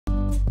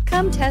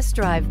Come test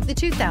drive the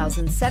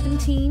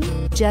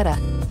 2017 Jetta.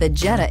 The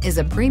Jetta is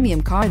a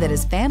premium car that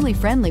is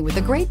family-friendly with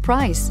a great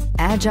price,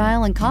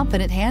 agile and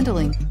confident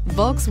handling.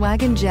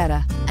 Volkswagen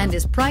Jetta, and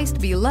is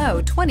priced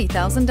below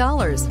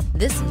 $20,000.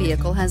 This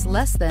vehicle has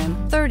less than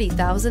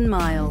 30,000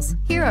 miles.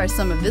 Here are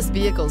some of this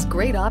vehicle's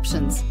great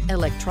options: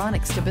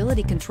 electronic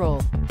stability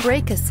control,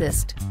 brake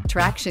assist,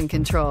 traction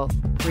control,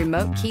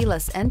 remote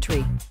keyless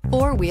entry,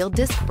 four-wheel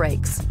disc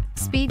brakes,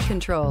 speed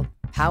control,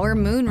 power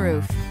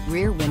moonroof,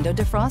 rear window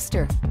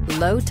defroster,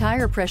 low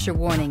tire pressure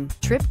warning,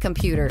 trip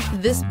computer.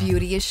 This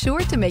beauty is sure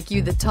to make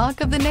you the talk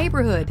of the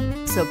neighborhood.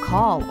 So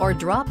call or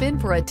drop in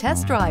for a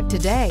test drive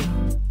today.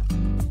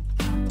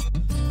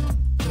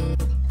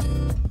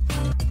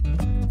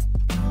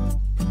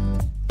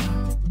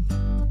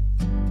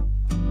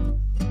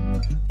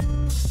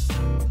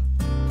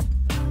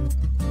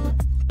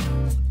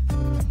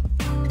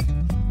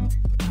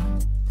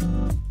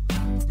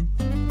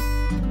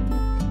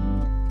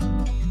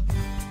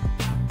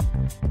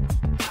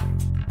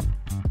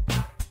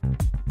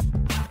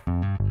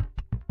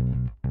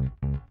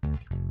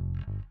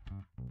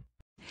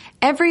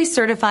 Every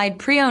certified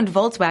pre-owned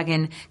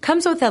Volkswagen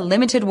comes with a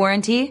limited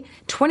warranty,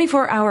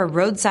 24-hour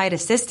roadside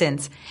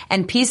assistance,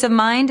 and peace of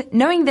mind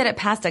knowing that it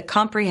passed a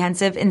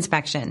comprehensive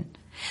inspection.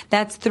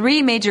 That's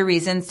 3 major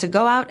reasons to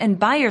go out and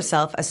buy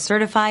yourself a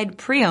certified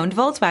pre-owned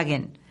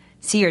Volkswagen.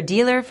 See your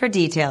dealer for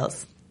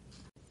details.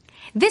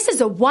 This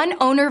is a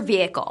one-owner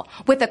vehicle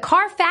with a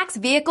Carfax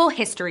Vehicle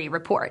History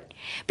Report.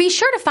 Be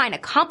sure to find a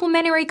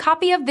complimentary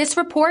copy of this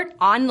report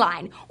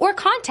online or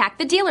contact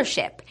the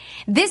dealership.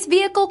 This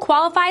vehicle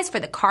qualifies for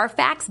the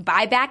Carfax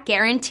Buyback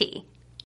Guarantee.